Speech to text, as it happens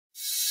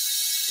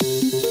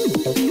Hello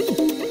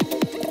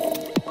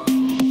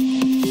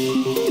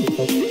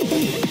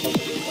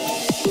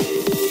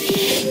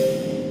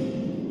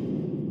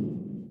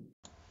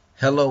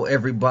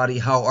everybody,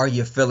 how are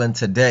you feeling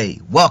today?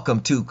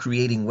 Welcome to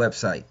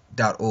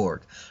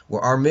creatingwebsite.org,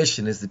 where our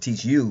mission is to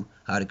teach you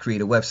how to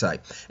create a website.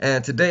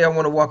 And today I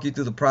want to walk you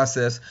through the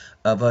process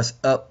of us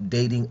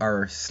updating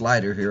our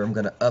slider here. I'm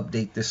going to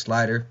update this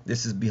slider.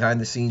 This is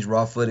behind the scenes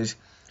raw footage.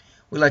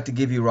 We like to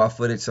give you raw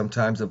footage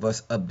sometimes of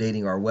us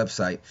updating our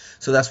website.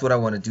 So that's what I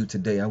want to do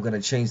today. I'm going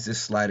to change this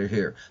slider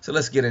here. So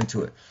let's get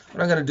into it. What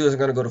I'm going to do is I'm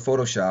going to go to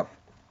Photoshop,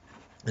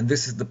 and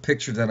this is the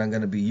picture that I'm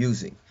going to be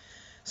using.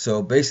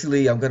 So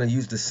basically I'm going to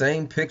use the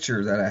same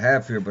picture that I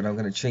have here, but I'm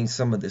going to change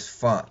some of this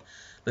font.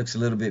 Looks a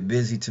little bit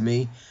busy to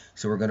me,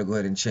 so we're going to go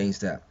ahead and change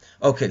that.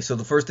 Okay, so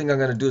the first thing I'm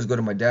going to do is go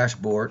to my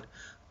dashboard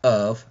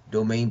of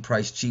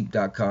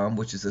domainpricecheap.com,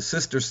 which is a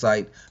sister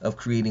site of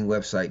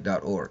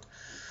creatingwebsite.org.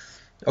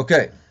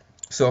 Okay,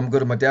 so I'm going to go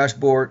to my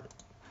dashboard.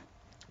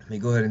 Let me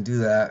go ahead and do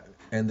that,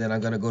 and then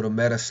I'm going to go to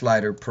Meta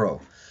Slider Pro.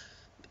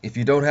 If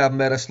you don't have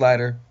Meta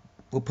Slider,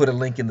 we'll put a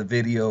link in the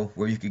video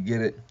where you could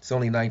get it. It's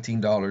only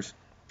 $19.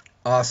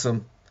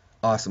 Awesome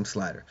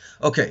slider.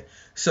 Okay,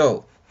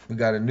 so we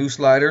got a new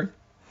slider.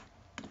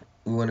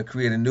 We want to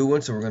create a new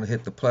one, so we're going to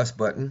hit the plus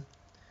button,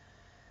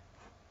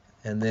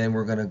 and then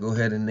we're going to go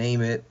ahead and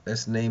name it.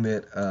 Let's name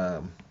it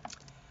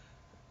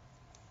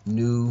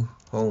new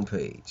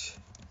homepage.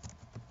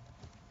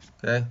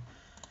 Okay,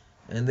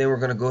 and then we're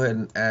going to go ahead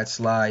and add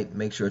slide,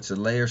 make sure it's a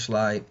layer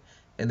slide,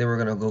 and then we're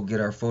going to go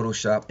get our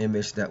Photoshop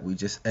image that we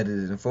just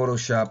edited in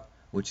Photoshop,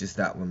 which is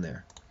that one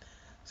there.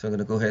 So I'm going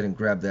to go ahead and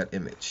grab that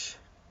image,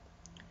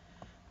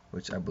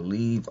 which I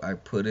believe I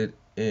put it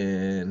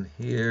in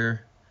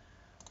here,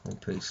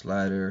 homepage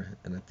slider,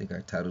 and I think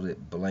I titled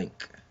it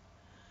blank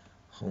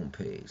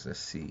homepage. Let's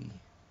see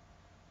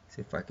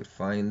if I could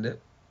find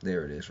it.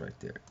 There it is right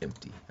there,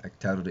 empty. I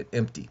titled it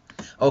empty.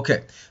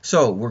 Okay,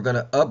 so we're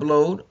gonna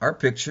upload our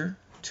picture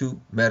to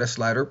Meta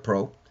Slider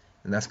Pro,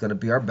 and that's gonna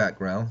be our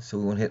background. So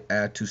we want to hit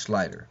add to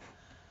slider.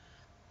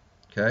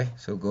 Okay,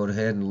 so go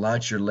ahead and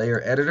launch your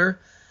layer editor,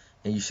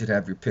 and you should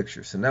have your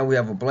picture. So now we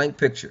have a blank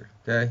picture.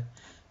 Okay.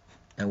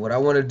 And what I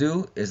want to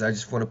do is I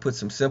just want to put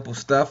some simple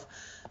stuff.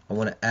 I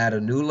want to add a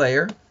new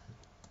layer.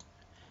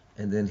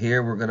 And then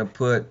here we're going to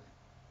put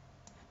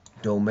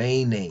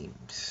domain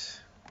names.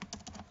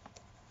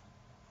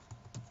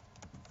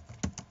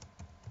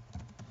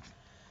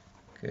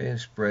 Okay, and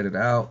spread it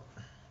out.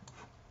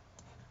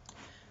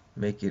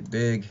 Make it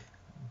big.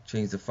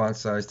 Change the font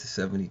size to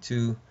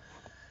 72.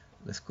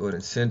 Let's go ahead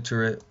and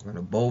center it. We're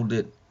going to bold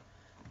it.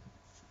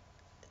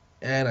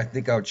 And I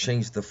think I'll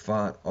change the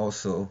font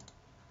also.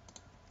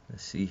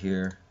 Let's see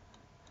here.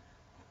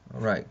 All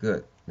right,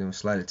 good. Then we'll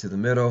slide it to the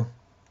middle.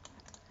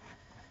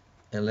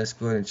 And let's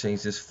go ahead and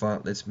change this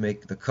font. Let's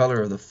make the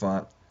color of the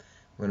font.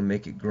 We're going to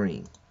make it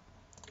green.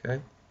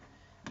 Okay.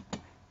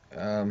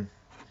 And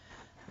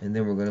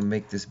then we're going to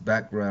make this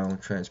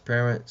background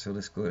transparent. So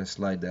let's go ahead and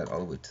slide that all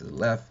the way to the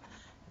left.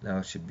 Now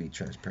it should be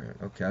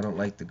transparent. Okay, I don't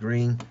like the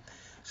green.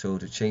 So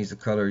to change the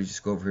color, you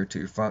just go over here to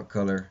your font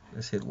color.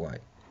 Let's hit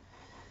white.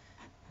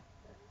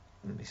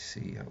 Let me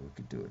see how we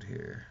could do it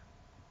here.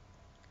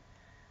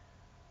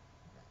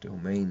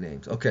 Domain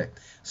names. Okay,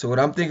 so what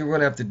I'm thinking we're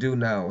going to have to do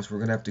now is we're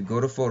going to have to go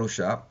to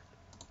Photoshop.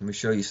 Let me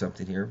show you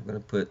something here. We're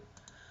going to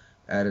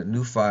add a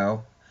new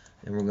file,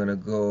 and we're going to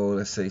go,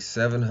 let's say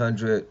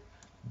 700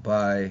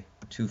 by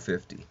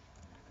 250.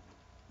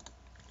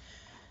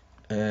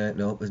 And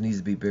no, it needs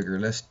to be bigger.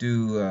 Let's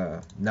do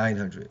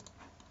 900.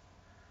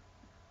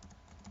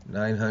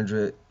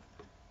 900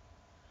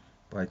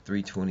 by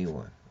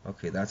 321.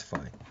 Okay, that's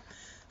fine.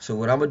 So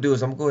what I'm going to do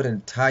is I'm going to go ahead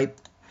and type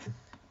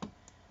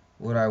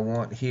what I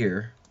want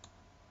here.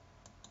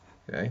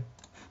 Okay,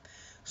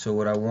 so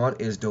what I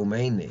want is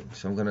domain names.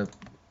 So I'm going to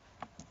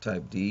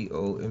type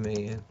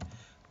D-O-M-A-N,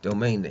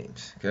 domain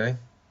names. Okay,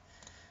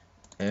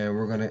 and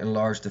we're going to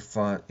enlarge the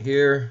font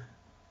here.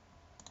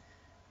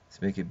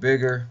 Let's make it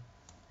bigger.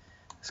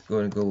 Let's go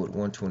ahead and go with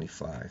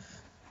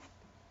 125.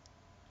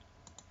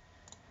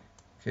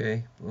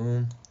 Okay,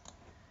 boom.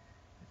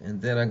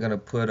 And then I'm going to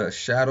put a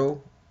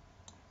shadow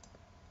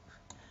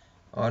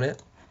on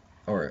it,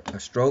 or a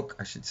stroke,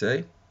 I should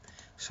say.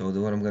 So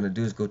what I'm going to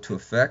do is go to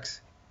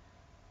Effects,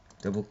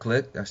 double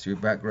click, that's your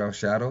background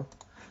shadow.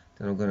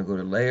 Then I'm going to go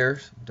to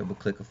Layers, double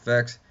click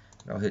Effects,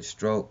 and I'll hit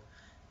Stroke,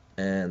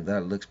 and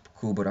that looks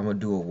cool, but I'm going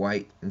to do a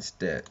white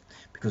instead.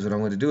 Because what I'm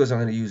going to do is I'm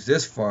going to use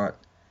this font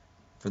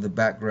for the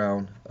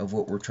background of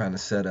what we're trying to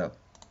set up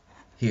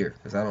here,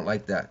 because I don't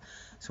like that.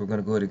 So we're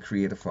going to go ahead and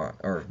create a font,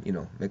 or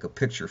make a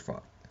picture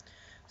font.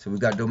 So we've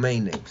got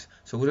domain names.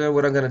 So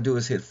what I'm going to do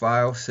is hit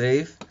File,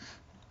 Save,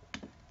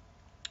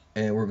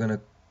 and we're going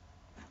to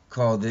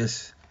call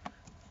this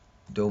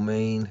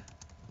domain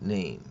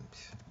names.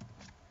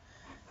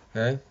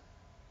 Okay,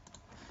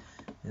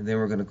 and then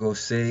we're going to go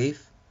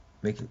save,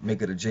 make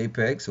it a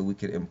JPEG so we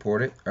can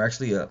import it, or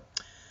actually a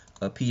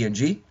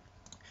PNG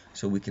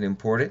so we can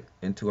import it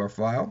into our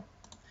file,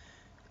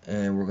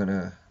 and we're going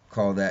to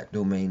call that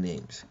domain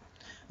names.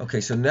 Okay,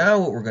 so now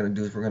what we're going to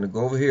do is we're going to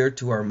go over here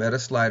to our meta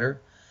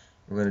slider.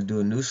 We're going to do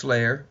a new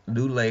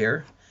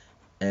layer,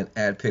 and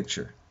add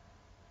picture.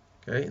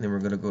 Okay, and then we're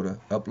going to go to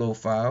upload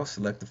file,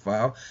 select the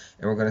file,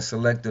 and we're going to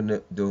select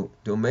the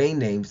domain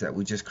names that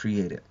we just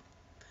created.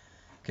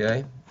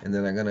 Okay, and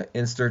then I'm going to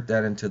insert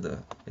that into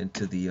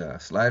the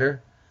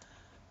slider.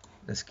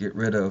 Let's get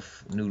rid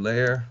of new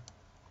layer.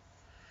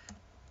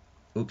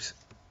 Oops.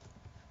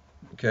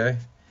 Okay,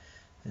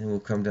 and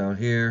we'll come down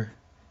here,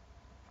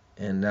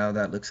 and now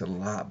that looks a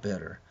lot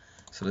better.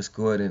 So let's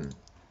go ahead and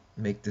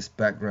make this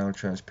background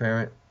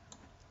transparent.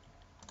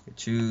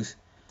 Choose,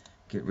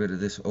 get rid of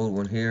this old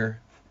one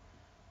here,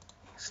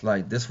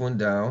 slide this one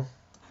down,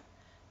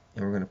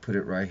 and we're going to put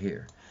it right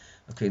here.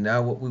 Okay,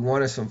 now what we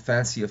want is some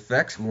fancy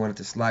effects. We want it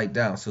to slide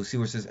down. So see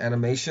where it says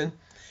animation?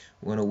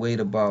 We're going to wait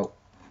about,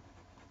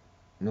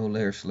 no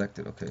layer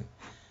selected, okay.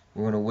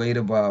 We're going to wait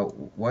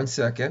about 1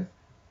 second,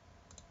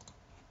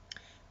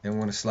 and we're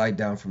going to slide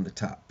down from the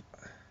top.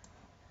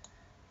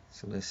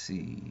 So let's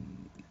see,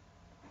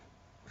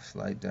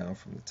 slide down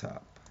from the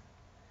top.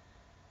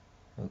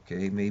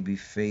 Okay, maybe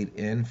fade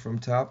in from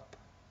top.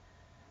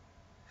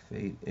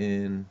 Fade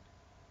in.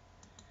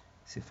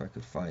 See if I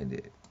could find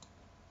it.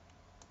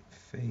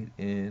 Fade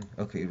in.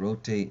 Okay,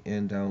 rotate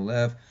in, down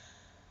left.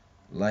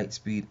 Light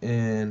speed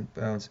in,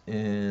 bounce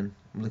in.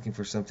 I'm looking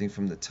for something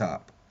from the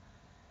top.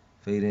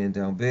 Fade in,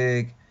 down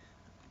big.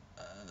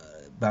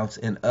 Bounce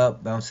in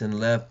up, bounce in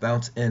left,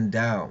 bounce in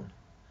down.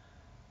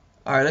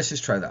 All right, let's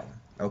just try that one.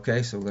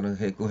 Okay, so we're going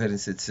to go ahead and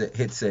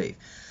hit save.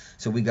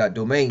 So we got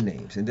domain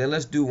names. And then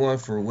let's do one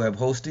for web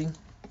hosting.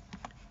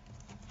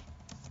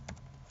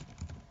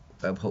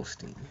 Web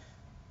hosting.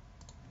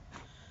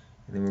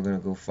 And then we're going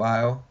to go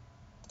File,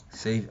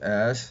 Save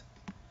As.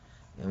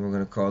 And we're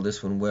going to call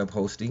this one web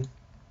hosting.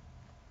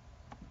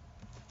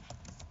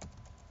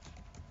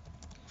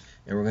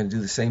 And we're going to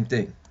do the same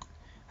thing.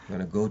 We're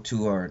going to go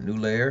to our new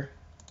layer.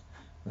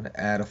 I'm going to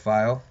add a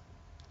file.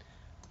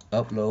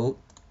 Upload.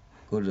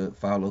 Go to the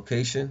file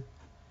location.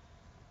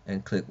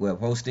 And click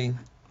web hosting.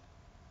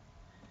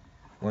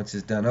 Once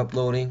it's done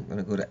uploading, I'm going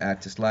to go to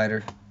add to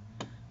slider,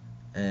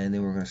 and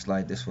then we're going to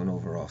slide this one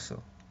over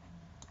also.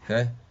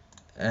 Okay,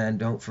 and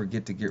don't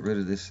forget to get rid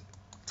of this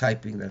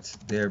typing that's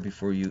there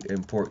before you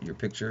import your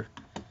picture.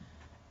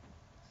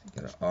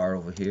 Got an R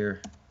over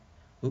here.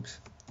 Oops.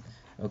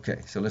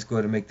 Okay, so let's go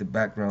ahead and make the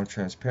background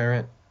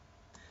transparent.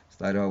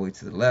 Slide all the way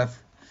to the left.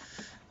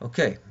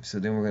 Okay, so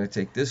then we're going to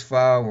take this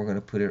file, we're going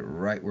to put it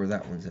right where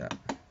that one's at.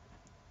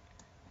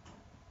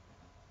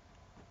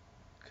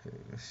 Okay,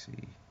 let's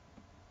see.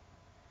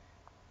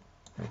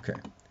 Okay,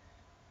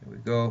 there we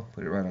go.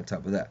 Put it right on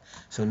top of that.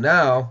 So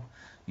now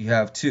you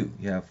have two.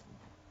 You have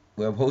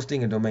web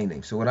hosting and domain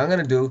name. So what I'm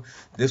going to do,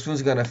 this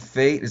one's going to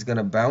fade, it's going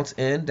to bounce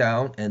in,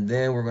 down, and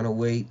then we're going to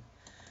wait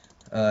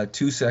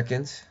 2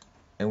 seconds,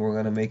 and we're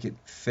going to make it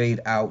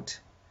fade out,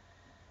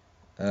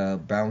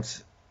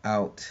 bounce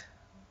out.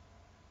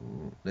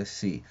 Let's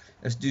see.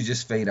 Let's do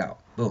just fade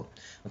out. Boom.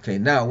 Okay,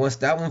 now once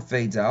that one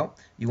fades out,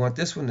 you want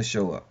this one to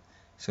show up.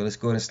 So let's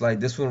go ahead and slide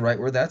this one right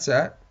where that's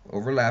at,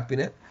 overlapping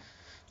it.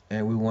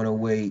 And we want to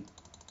wait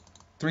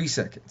 3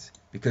 seconds.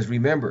 Because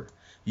remember,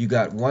 you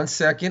got 1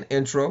 second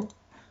intro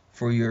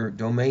for your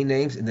domain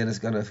names, and then it's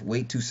going to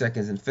wait 2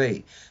 seconds and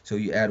fade. So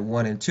you add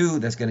 1 and 2,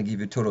 that's going to give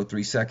you a total of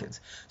 3 seconds.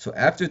 So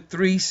after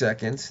 3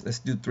 seconds, let's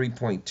do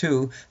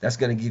 3.2, that's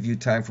going to give you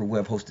time for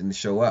web hosting to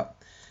show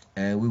up.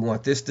 And we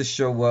want this to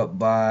show up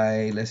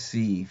by, let's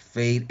see,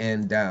 fade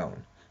in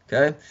down.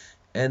 Okay?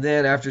 And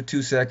then after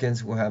 2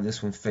 seconds, we'll have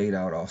this one fade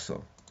out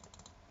also.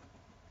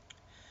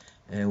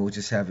 And we'll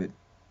just have it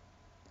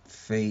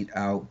fade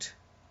out.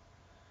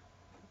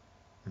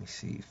 Let me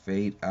see,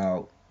 fade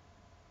out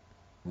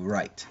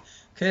right.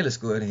 Okay, let's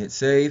go ahead and hit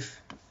save.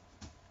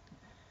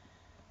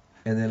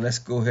 And then let's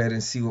go ahead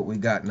and see what we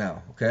got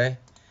now. Okay,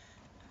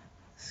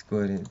 let's go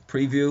ahead and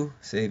preview,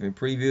 save and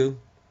preview.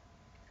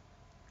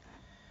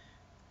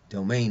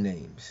 Domain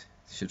names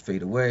should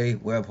fade away.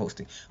 Web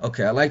hosting.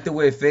 Okay, I like the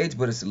way it fades,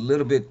 but it's a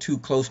little bit too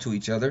close to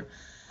each other.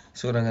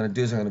 So what I'm going to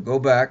do is I'm going to go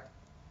back,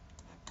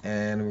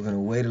 and we're going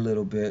to wait a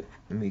little bit.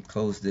 Let me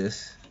close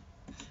this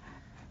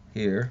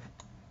here.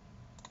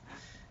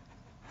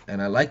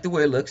 And I like the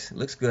way it looks. It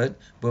looks good.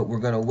 But we're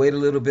going to wait a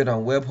little bit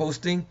on web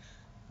hosting.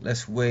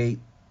 Let's wait.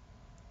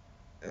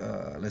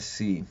 Let's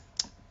see.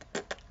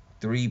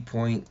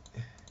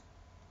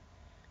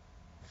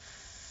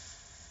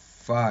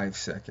 3.5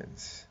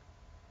 seconds.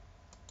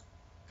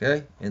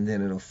 Okay. And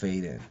then it'll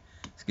fade in.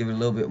 Let's give it a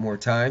little bit more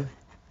time.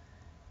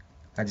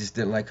 I just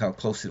didn't like how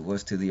close it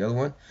was to the other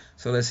one.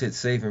 So let's hit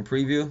save and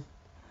preview.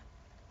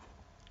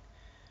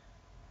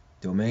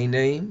 Domain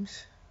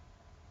names.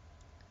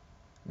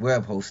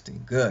 Web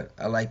hosting. Good.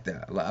 I like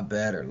that. A lot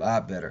better. A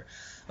lot better.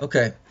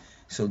 Okay.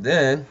 So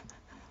then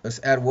let's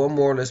add one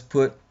more. Let's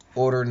put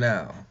order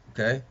now.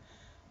 Okay.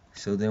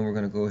 So then we're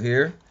going to go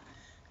here.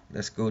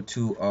 Let's go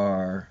to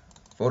our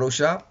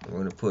Photoshop. We're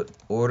going to put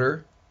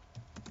order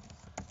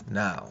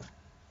now.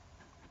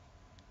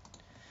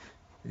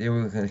 Then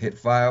we're going to hit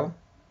file,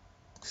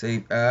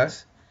 save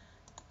as,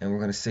 and we're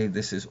going to save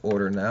this as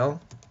order now.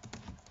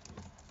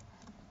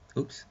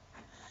 Oops,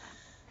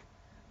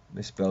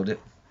 misspelled it.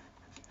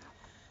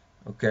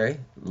 Okay,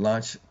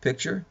 launch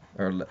picture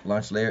or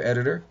launch layer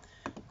editor.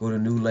 Go to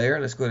new layer.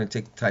 Let's go ahead and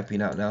take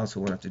typing out now, so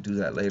we won't have to do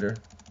that later.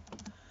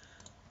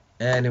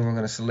 And then we're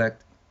going to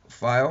select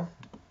file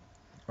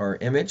or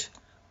image,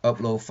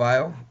 upload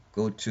file.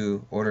 Go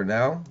to order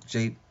now,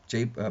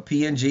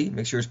 PNG.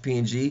 Make sure it's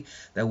PNG.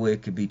 That way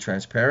it could be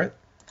transparent.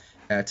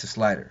 Add to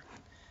slider.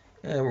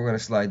 And we're going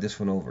to slide this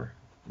one over.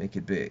 Make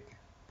it big.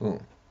 Boom.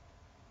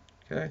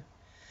 Okay.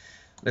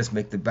 Let's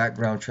make the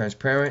background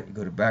transparent. You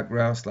go to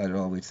background, slide it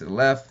all the way to the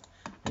left,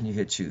 and you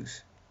hit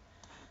choose.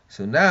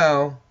 So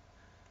now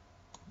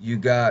you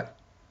got,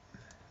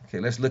 okay,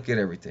 let's look at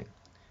everything.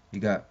 You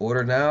got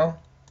order now,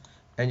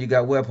 and you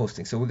got web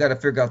hosting. So we got to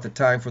figure out the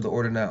time for the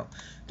order now.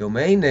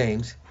 Domain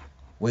names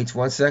waits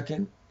 1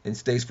 second and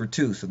stays for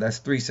 2, so that's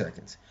 3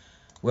 seconds.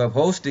 Web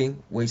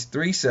hosting waits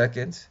 3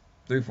 seconds,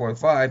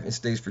 3.5, and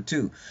stays for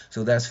 2.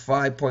 So that's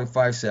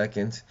 5.5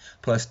 seconds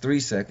plus 3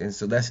 seconds,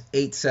 so that's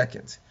 8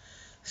 seconds.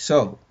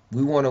 So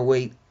we want to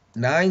wait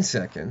 9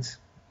 seconds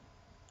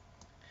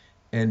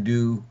and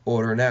do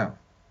order now.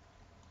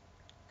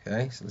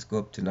 Okay, so let's go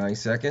up to 9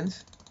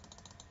 seconds.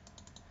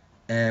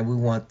 And we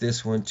want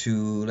this one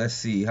to, let's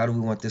see, how do we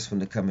want this one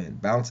to come in?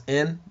 Bounce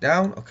in,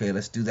 down? Okay,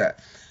 let's do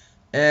that.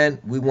 And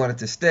we want it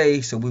to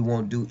stay, so we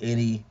won't do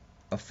any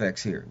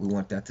effects here. We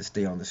want that to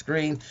stay on the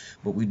screen,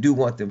 but we do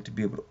want them to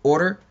be able to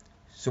order.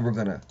 So we're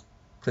going to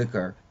click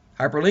our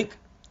hyperlink.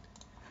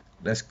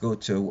 Let's go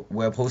to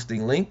web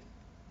hosting link,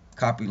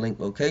 copy link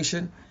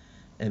location,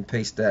 and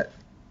paste that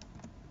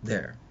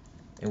there.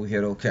 And we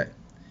hit OK.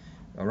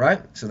 All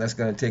right, so that's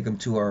going to take them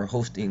to our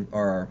hosting,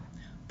 our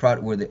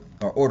product, where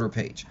our order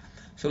page.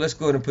 So let's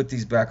go ahead and put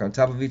these back on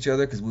top of each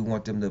other because we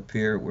want them to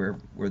appear where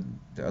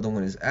the other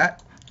one is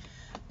at.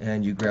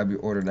 And you grab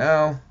your order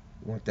now.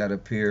 You want that to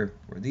appear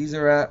where these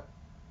are at.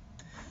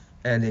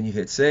 And then you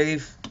hit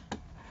save.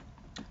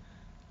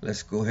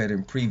 Let's go ahead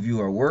and preview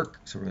our work.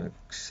 So we're going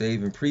to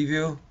save and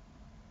preview.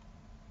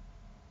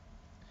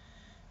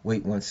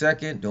 Wait 1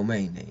 second.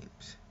 Domain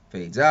names.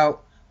 Fades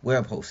out.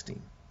 Web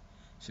hosting.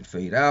 Should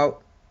fade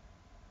out.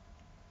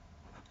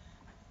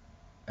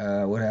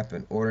 What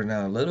happened? Order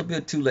now. A little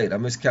bit too late. I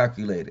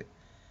miscalculated.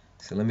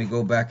 So let me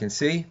go back and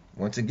see.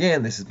 Once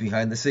again, this is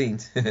behind the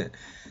scenes.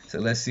 So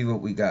let's see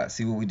what we got.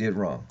 See what we did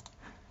wrong.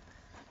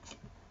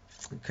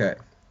 Okay.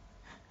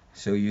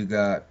 So you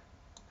got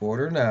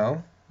order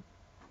now.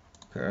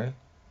 Okay.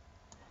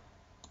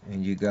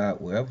 And you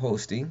got web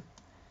hosting.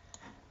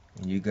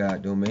 And you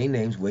got domain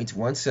names. Waits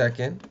 1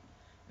 second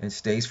and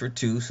stays for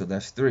 2. So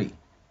that's 3.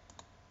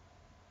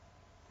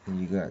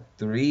 And you got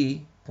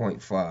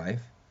 3.5.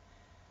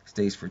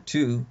 Stays for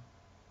 2,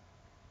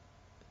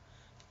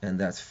 and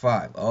that's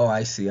 5. Oh,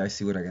 I see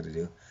what I got to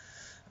do.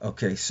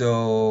 Okay,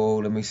 so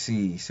let me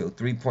see. So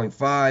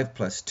 3.5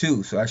 plus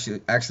 2. So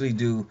actually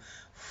do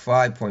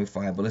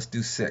 5.5, but let's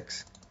do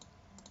 6.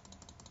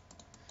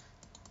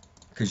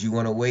 Because you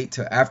want to wait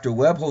till after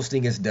web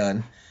hosting is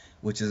done,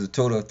 which is a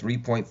total of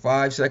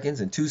 3.5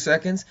 seconds and 2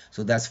 seconds.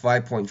 So that's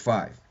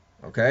 5.5.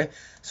 Okay,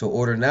 so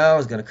order now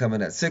is going to come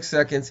in at 6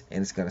 seconds,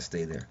 and it's going to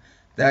stay there.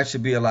 That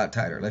should be a lot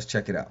tighter. Let's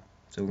check it out.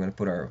 So we're going to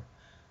put our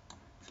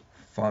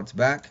fonts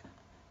back.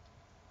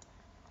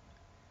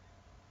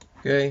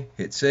 Okay,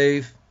 hit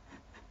save.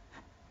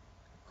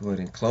 Go ahead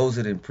and close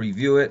it and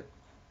preview it.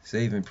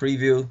 Save and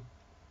preview.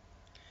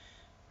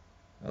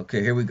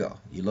 Okay, here we go.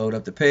 You load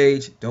up the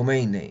page.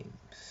 Domain names.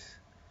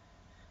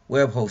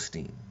 Web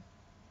hosting.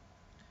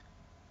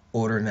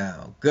 Order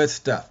now. Good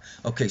stuff.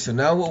 Okay, so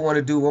now we'll want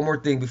to do one more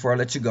thing before I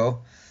let you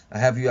go. I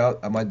have you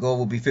out. My goal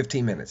will be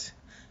 15 minutes.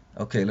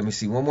 Okay, let me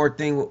see. One more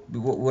thing. What we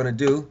want to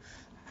do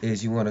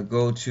is you want to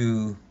go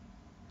to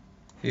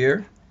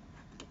here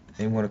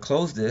and you want to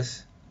close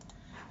this,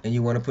 and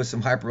you want to put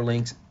some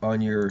hyperlinks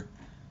on your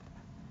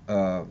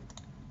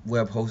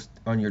web host,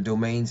 on your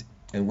domains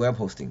and web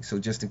hosting, so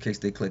just in case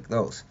they click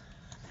those.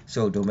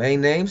 So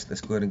domain names,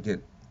 let's go ahead and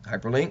get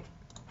hyperlink.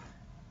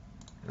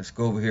 Let's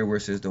go over here where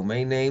it says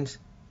domain names,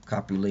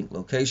 copy link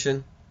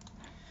location,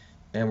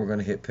 and we're going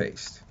to hit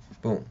paste.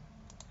 Boom.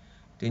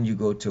 Then you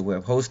go to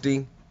web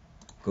hosting,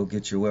 go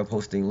get your web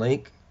hosting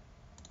link,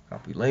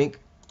 copy link,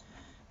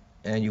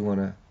 and you want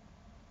to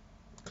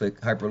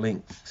click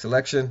hyperlink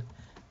selection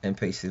and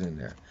paste it in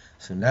there.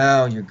 So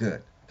now you're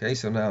good. Okay,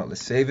 so now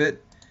let's save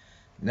it.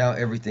 Now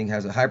everything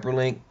has a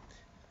hyperlink.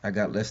 I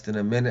got less than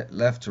a minute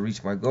left to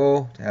reach my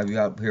goal, to have you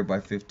out here by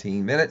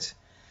 15 minutes.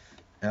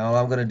 And all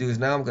I'm going to do is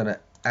now I'm going to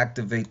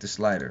activate the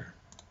slider.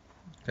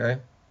 Okay, I'm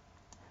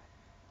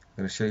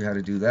going to show you how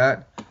to do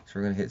that. So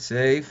we're going to hit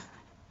save.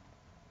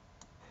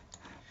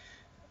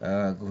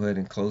 Go ahead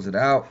and close it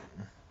out.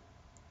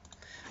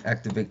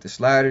 Activate the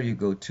slider. You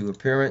go to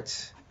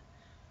appearance,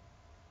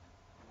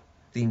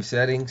 theme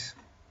settings,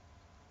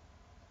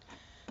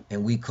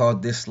 and we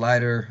called this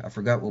slider, I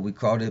forgot what we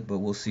called it, but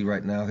we'll see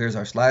right now. Here's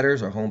our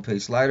sliders, our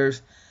homepage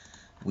sliders.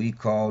 We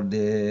called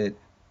it,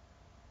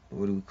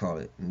 what do we call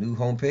it? New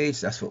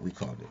homepage. That's what we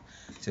called it.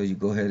 So you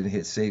go ahead and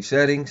hit save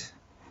settings.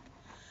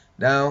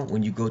 Now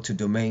when you go to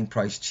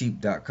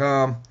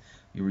domainpricecheap.com,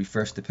 you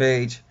refresh the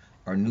page.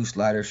 our new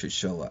slider should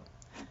show up.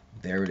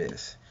 There it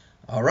is.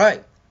 All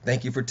right.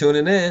 Thank you for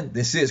tuning in.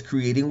 This is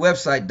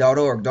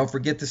creatingwebsite.org. Don't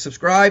forget to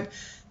subscribe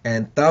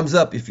and thumbs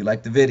up if you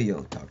like the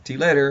video. Talk to you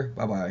later.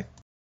 Bye-bye.